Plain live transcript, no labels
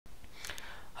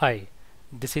Hi,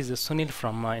 this is Sunil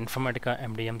from Informatica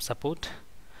MDM support.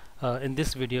 In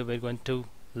this video we're going to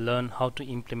learn how to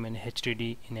implement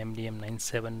HDD in MDM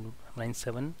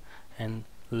 9.7 and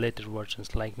later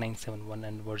versions like 9.7.1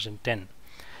 and version 10.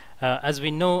 As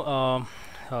we know,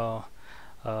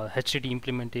 HDD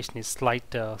implementation is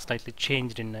slightly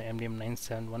changed in MDM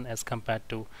 9.7.1 as compared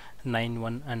to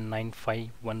 9.1 and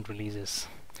 9.5.1 releases.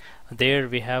 There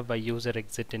we have a user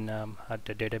exit in at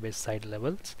the database side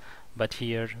levels, but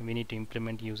here we need to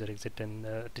implement user exit in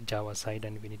the Java side,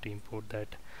 and we need to import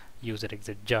that user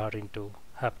exit jar into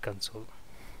App Console.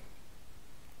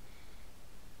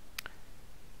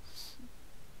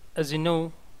 As you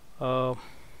know, so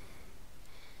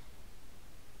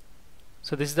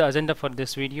this is the agenda for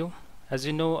this video. As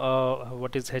you know,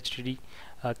 what is HDD?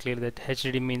 Clearly that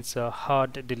HDD means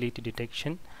hard delete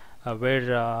detection,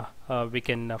 where we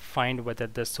can find whether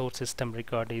the source system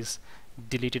record is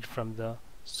deleted from the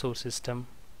source system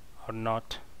or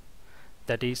not.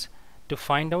 That is, to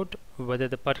find out whether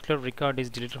the particular record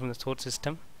is deleted from the source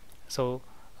system. So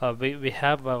we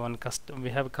have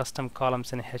custom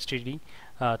columns in HDD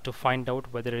to find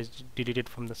out whether it's deleted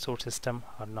from the source system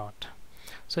or not.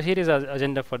 So here is our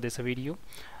agenda for this video.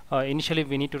 Initially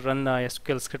we need to run a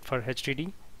SQL script for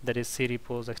HDD, that is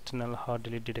crepos external hard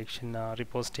delete detection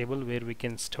repos table, where we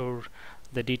can store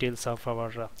the details of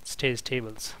our stage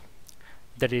tables,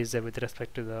 that is with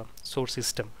respect to the source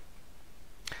system.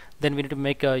 Then we need to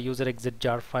make a user exit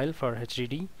jar file for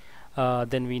HDD.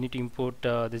 Then we need to import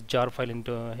this jar file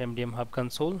into MDM Hub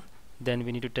Console. Then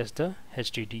we need to test the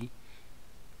HDD.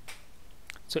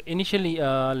 So initially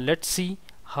let's see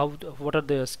what are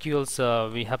the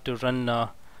SQLs we have to run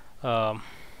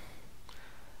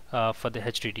for the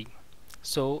HDD.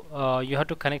 So you have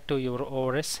to connect to your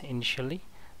OS initially.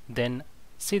 Then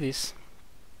see this.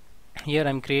 Here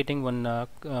I'm creating one a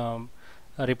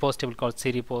repos table called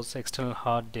crepos external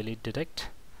hard delete detect.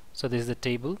 So this is the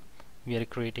table we are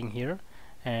creating here,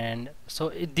 and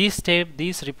so these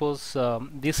repos,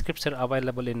 these scripts are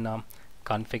available in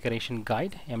configuration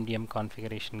guide, MDM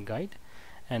configuration guide.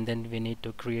 And then we need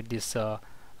to create these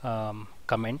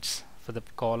comments for the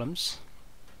columns,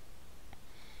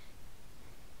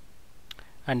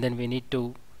 and then we need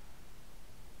to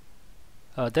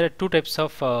there are two types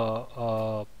of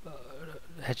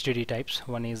HDD types.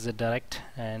 One is direct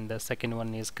and the second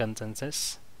one is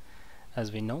consensus,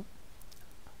 as we know.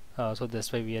 So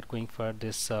that's why we are going for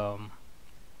this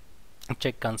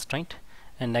check constraint.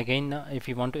 And again, if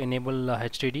you want to enable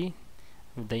HDD,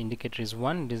 the indicator is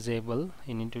 1, disable,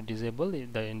 you need to disable,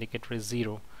 the indicator is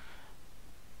 0.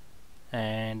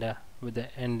 And with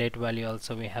the end date value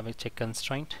also we have a check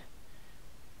constraint,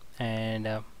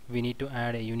 and we need to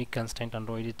add a unique constraint on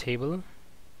row table.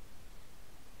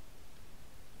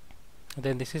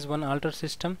 Then this is one alter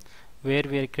system where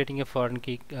we are creating a foreign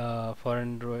key for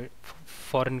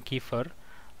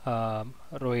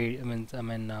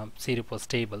crepos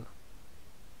table.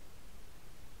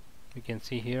 You can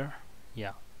see here,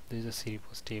 yeah, this is a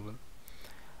crepos table.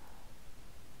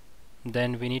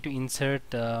 Then we need to insert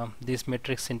these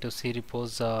metrics into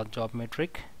crepos job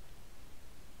metric.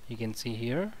 You can see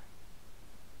here.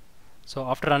 So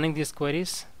after running these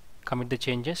queries, commit the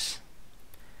changes.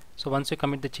 So once you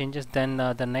commit the changes, then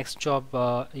the next job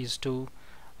is to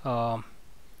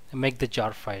make the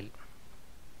jar file.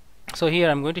 So here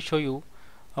I'm going to show you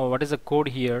what is the code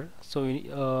here. So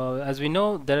as we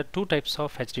know, there are two types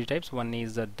of HDD types. One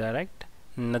is direct,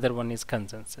 another one is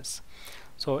consensus.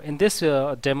 So in this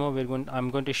demo I'm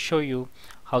going to show you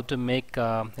how to make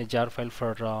a jar file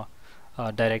for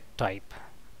direct type.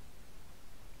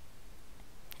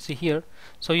 See here,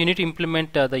 so you need to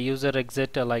implement the user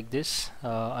exit like this.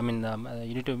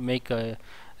 you need to make a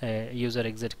user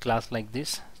exit class like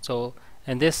this. So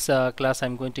in this class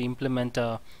I'm going to implement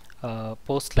a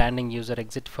post landing user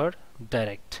exit for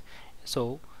direct.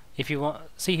 So if you want,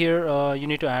 see here, you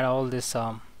need to add all this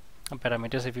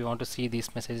parameters if you want to see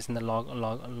these messages in the log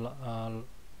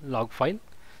file,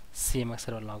 CMX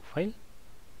server log file.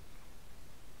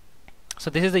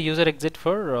 So this is the user exit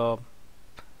for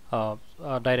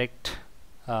direct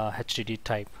HDD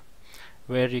type,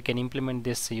 where you can implement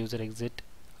this user exit,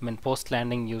 post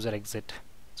landing user exit.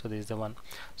 So this is the one.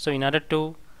 So in order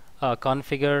to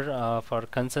configure for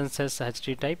consensus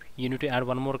HDD type, you need to add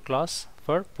one more class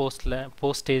for post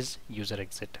stage user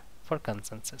exit for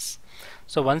consensus.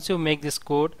 So once you make this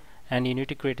code, and you need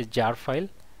to create a jar file.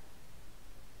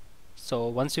 So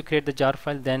once you create the jar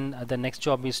file, then the next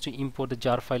job is to import the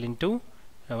jar file into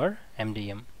our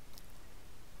MDM.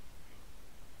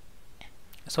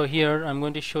 So here I'm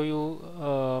going to show you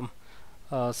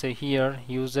say here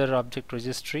user object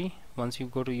registry once you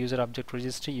go to user object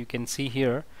registry, you can see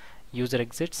here user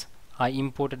exits. I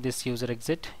imported this user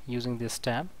exit using this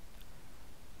tab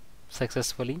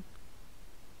successfully.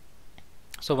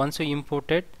 So once you import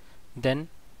it, then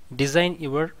design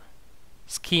your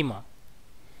schema.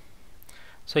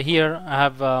 So here I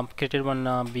have created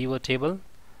one viewer table,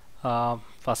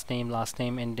 first name, last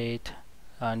name, end date,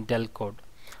 and del code.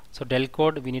 So del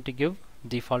code we need to give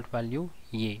default value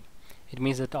A. It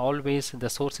means that always the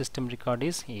source system record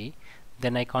is A.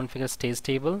 Then I configure stage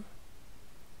table.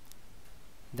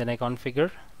 Then I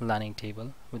configure landing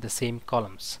table with the same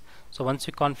columns. So once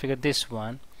you configure this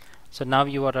one, so now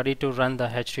you are ready to run the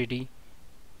HDD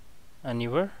on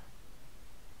your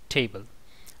table.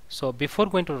 So before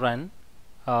going to run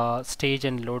stage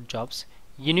and load jobs,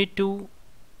 you need to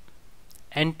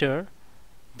enter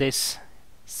this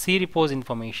C repos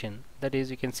information. That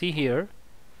is, you can see here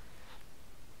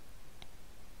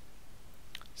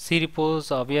C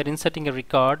repos, we are inserting a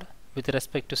record with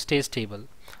respect to stage table.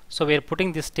 So we are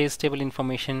putting this stage table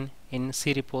information in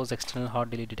C repos external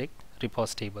hard delete detect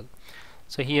repos table.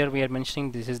 So here we are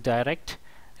mentioning this is direct,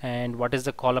 and what is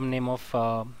the column name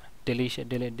of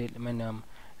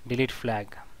delete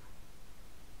flag.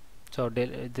 So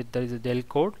there is a del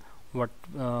code. What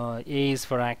A is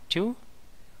for active,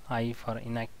 I for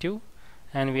inactive,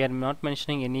 and we are not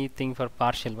mentioning anything for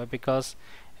partial. Why? Because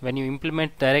when you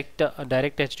implement direct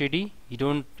HDD, you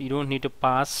don't need to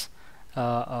pass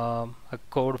a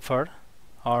code for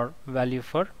or value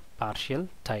for partial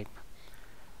type.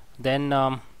 Then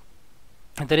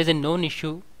there is a known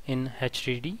issue in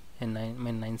HDD in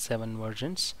 9.7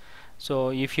 versions. So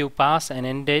if you pass an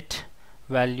end date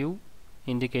value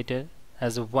indicator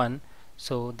as a 1,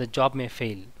 so the job may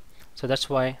fail. So that's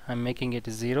why I'm making it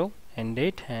 0 end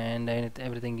date, and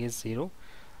everything is 0.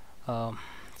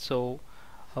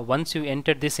 Once you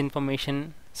enter this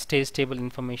information, stage table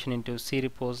information, into C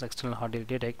repos external hard disk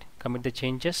detect, commit the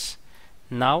changes.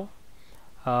 Now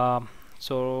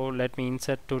so let me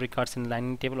insert 2 records in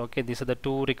landing table. Okay, these are the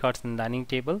 2 records in landing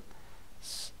table.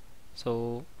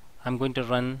 So I'm going to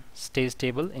run stage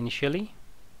table initially.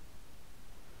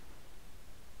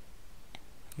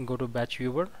 Go to batch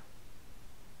viewer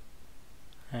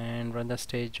and run the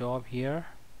stage job here.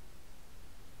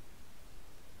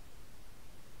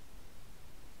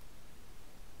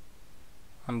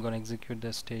 I'm going to execute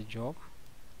the stage job.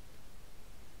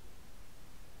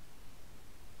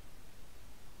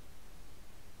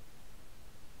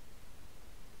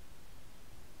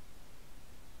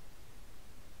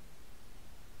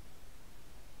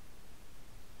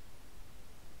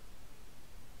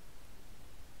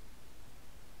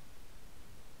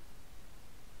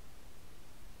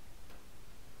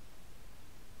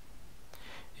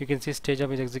 You can see stage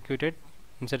job is executed,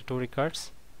 insert 2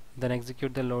 records, then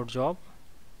execute the load job.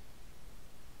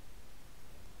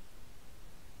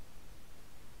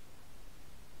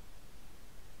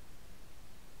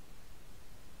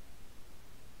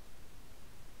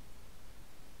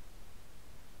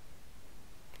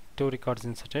 Two records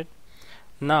inserted.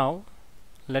 Now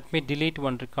let me delete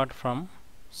one record from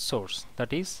source,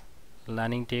 that is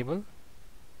landing table.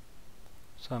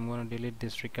 So I'm going to delete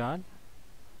this record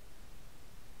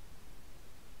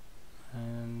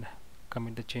and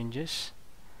commit the changes.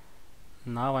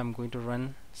 Now I'm going to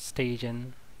run stage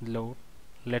and load.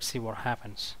 Let's see what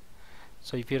happens.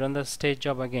 So if you run the stage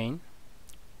job again,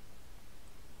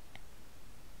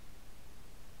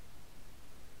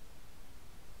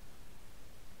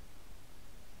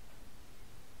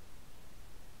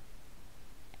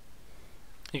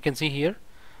 you can see here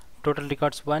total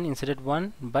records 1, inserted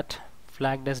 1, but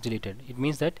flagged as deleted. It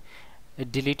means that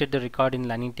it deleted the record in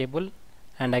landing table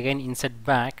and again insert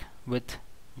back with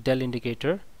del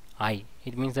indicator I.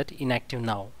 It means that inactive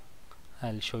now.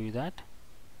 I'll show you that.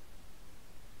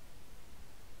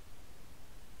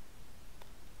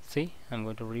 See, I'm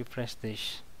going to refresh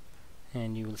this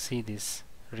and you will see this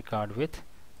record with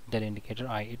del indicator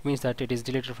I. It means that it is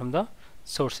deleted from the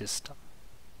source system.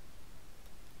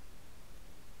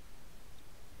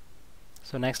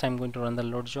 So next I'm going to run the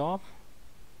load job.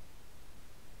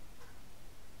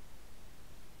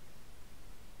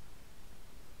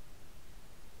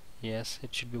 Yes,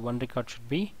 it should be one record should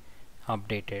be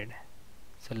updated.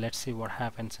 So let's see what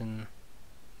happens in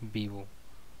BO.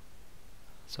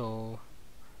 So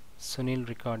Sunil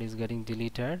record is getting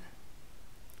deleted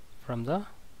from the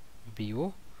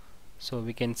BO. So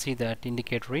we can see that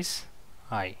indicator is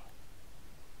I.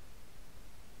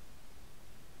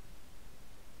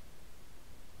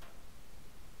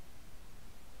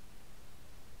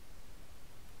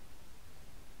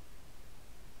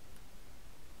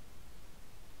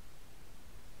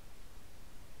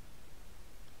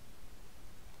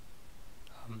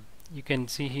 you can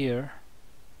see here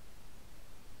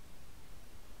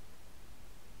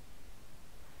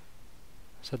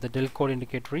so the del code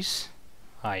indicator is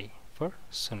I for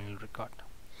Sunil record.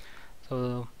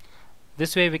 So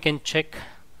this way we can check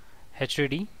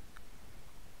HDD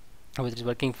whether it is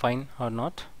working fine or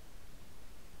not.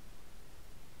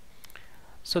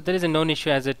 So there is a known issue,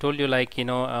 as I told you, like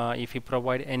if you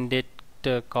provide ended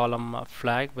column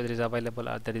flag whether it is available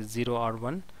that is 0 or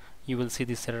 1, you will see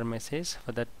this error message.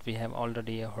 For that we have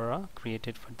already a HORA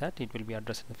created for that. It will be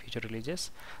addressed in the future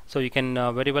releases. So you can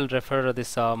very well refer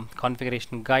this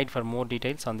configuration guide for more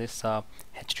details on this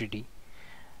HDD.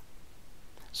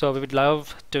 So we would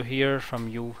love to hear from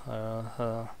you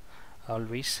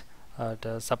always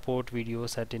at support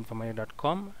videos at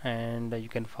infomania.com, and you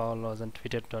can follow us on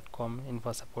twitter.com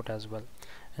infosupport as well.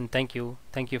 And thank you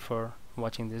for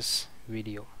watching this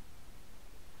video.